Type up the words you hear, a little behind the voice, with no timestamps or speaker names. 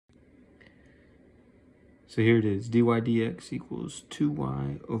So here it is, dy dx equals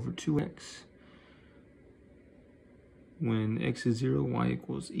 2y over 2x. When x is 0, y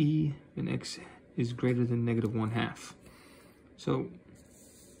equals e, and x is greater than negative 1/2. So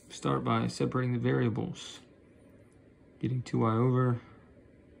start by separating the variables, getting 2y over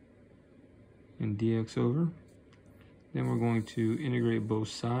and dx over. Then we're going to integrate both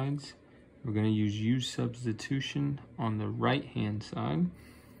sides. We're going to use u substitution on the right-hand side.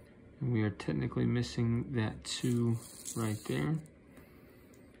 And we are technically missing that 2 right there.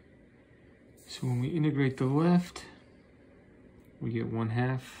 So when we integrate the left, we get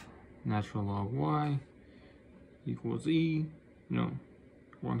 1/2 natural log y equals e. No,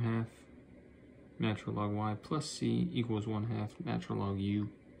 1/2 natural log y plus c equals 1/2 natural log u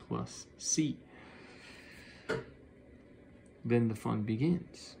plus c. Then the fun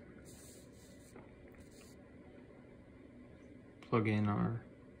begins. Plug in our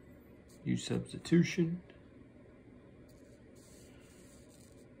u substitution,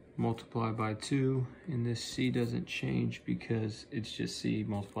 multiply by 2, and this c doesn't change because it's just c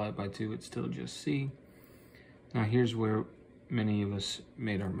multiplied by 2, it's still just c. Now here's where many of us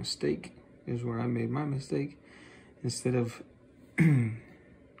made our mistake. Here's where I made my mistake. Instead of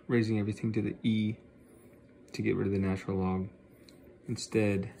raising everything to the e to get rid of the natural log,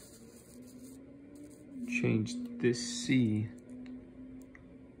 instead change this c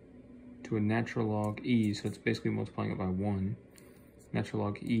to a natural log e, so it's basically multiplying it by 1. Natural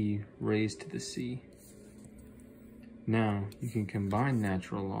log e raised to the c. Now you can combine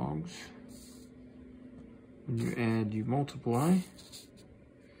natural logs. When you add, you multiply.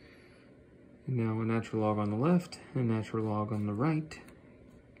 And now a natural log on the left and a natural log on the right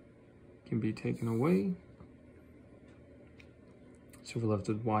can be taken away. So we're left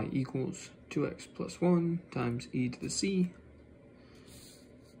with y equals 2x plus 1 times e to the c.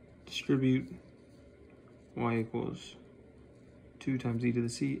 Distribute, y equals 2 times e to the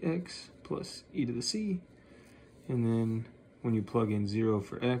c x plus e to the c. And then when you plug in 0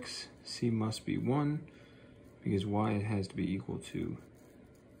 for x, c must be 1 because y has to be equal to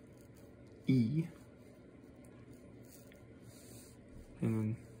e. And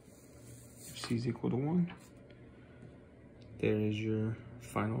then if c is equal to 1, there is your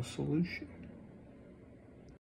final solution.